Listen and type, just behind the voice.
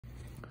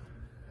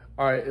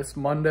All right, it's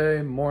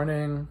Monday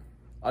morning.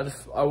 I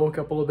woke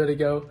up a little bit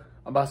ago.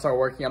 I'm about to start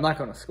working. I'm not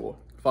going to school.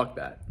 Fuck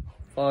that.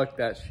 Fuck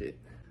that shit.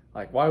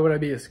 Like, why would I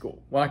be at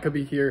school when I could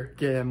be here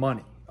getting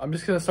money? I'm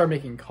just going to start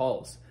making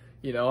calls,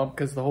 you know,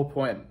 because the whole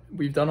point,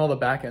 we've done all the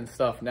back end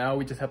stuff. Now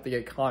we just have to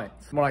get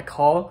clients. When I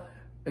call,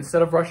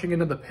 instead of rushing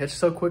into the pitch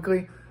so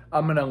quickly,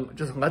 I'm going to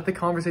just let the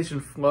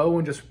conversation flow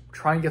and just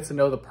try and get to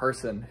know the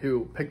person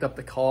who picked up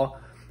the call.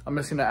 I'm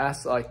just gonna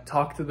ask, like,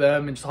 talk to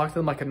them and just talk to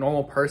them like a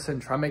normal person,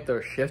 try and make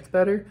their shift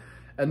better.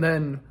 And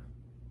then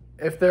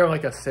if they're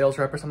like a sales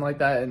rep or something like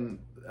that and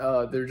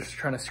they're just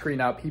trying to screen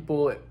out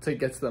people to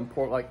get to them,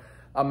 like,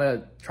 I'm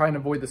gonna try and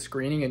avoid the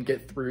screening and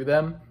get through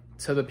them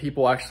to the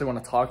people I actually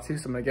want to talk to.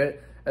 So I'm gonna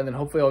and then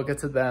hopefully I'll get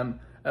to them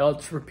and I'll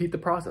just repeat the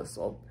process.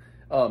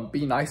 I'll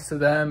be nice to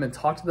them and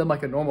talk to them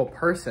like a normal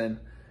person,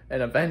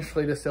 and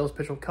eventually the sales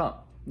pitch will come.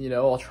 You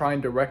know, I'll try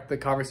and direct the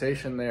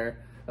conversation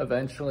there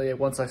eventually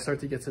once I start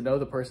to get to know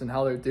the person,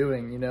 how they're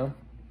doing, you know.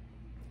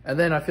 And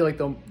then I feel like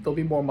they'll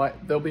be more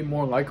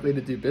likely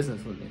to do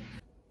business with me.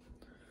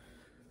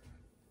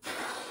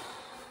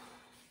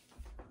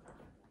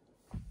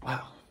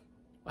 Wow,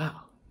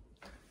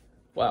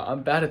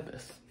 I'm bad at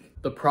this.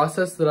 The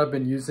process that I've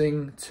been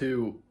using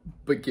to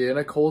begin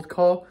a cold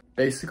call,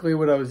 basically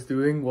what I was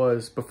doing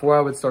was, before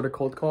I would start a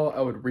cold call, I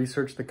would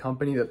research the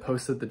company that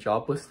posted the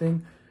job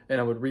listing, and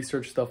I would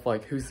research stuff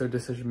like who's their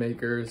decision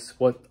makers,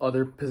 what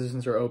other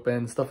positions are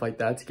open, stuff like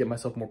that, to get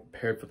myself more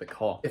prepared for the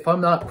call. If I'm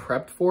not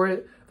prepped for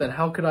it, then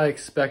how could I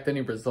expect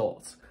any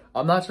results?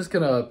 I'm not just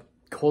gonna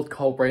cold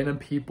call random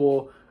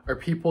people or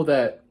people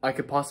that I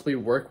could possibly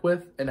work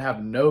with and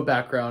have no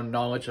background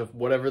knowledge of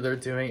whatever they're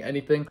doing,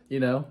 anything, you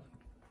know?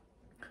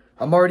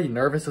 I'm already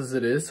nervous as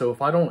it is, so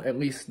if I don't at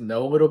least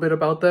know a little bit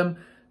about them,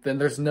 then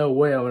there's no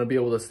way I'm gonna be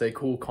able to stay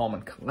cool, calm,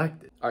 and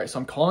collected. All right, so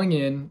I'm calling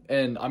in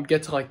and I'm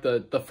get to like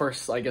the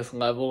first, I guess,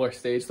 level or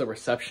stage, the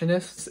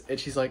receptionist, and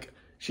she's like,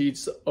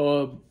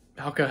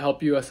 how can I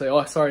help you? I say,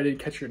 oh, sorry, I didn't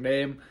catch your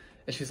name.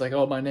 And she's like,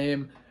 oh, my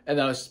name. And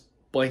then I was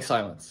blank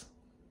silence.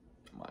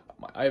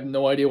 I have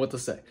no idea what to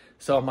say.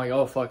 So I'm like,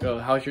 oh, fuck,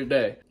 how's your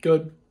day?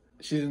 Good.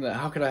 She's in the,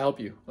 how can I help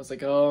you? I was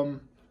like,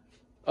 oh,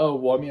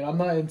 well, I mean, I'm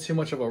not in too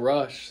much of a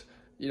rush.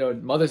 You know,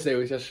 Mother's Day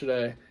was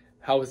yesterday.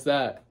 How was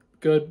that?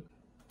 Good.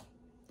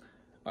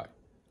 All right.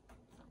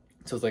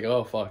 So it's like,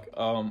 oh, fuck.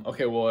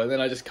 Okay, well, and then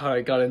I just kind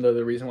of got into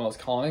the reason why I was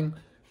calling.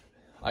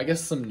 I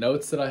guess some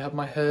notes that I have in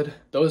my head,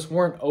 those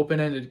weren't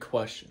open-ended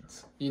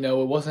questions. You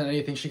know, it wasn't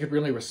anything she could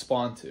really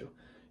respond to.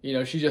 You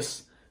know, she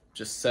just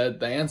said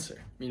the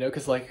answer, you know,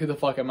 because, like, who the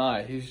fuck am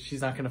I?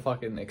 She's not going to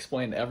fucking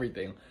explain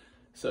everything.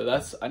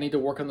 So I need to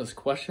work on those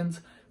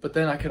questions. But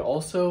then I could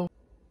also,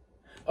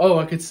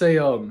 I could say,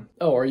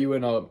 are you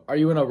in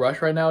a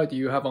rush right now? Do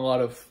you have a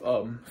lot of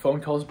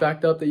phone calls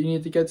backed up that you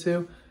need to get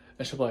to?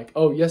 And she'll be like,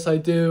 oh, yes, I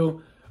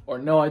do. Or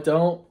no, I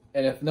don't.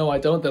 And if no, I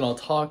don't, then I'll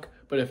talk.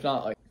 But if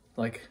not,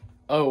 like,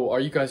 oh, are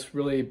you guys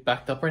really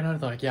backed up right now? And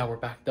they're like, yeah, we're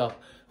backed up.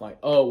 I'm like,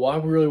 oh, well, I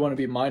really want to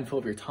be mindful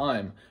of your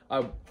time.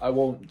 I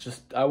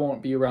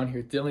won't be around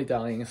here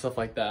dilly-dallying and stuff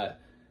like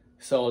that.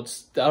 So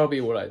that'll be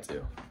what I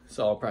do.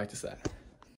 So I'll practice that.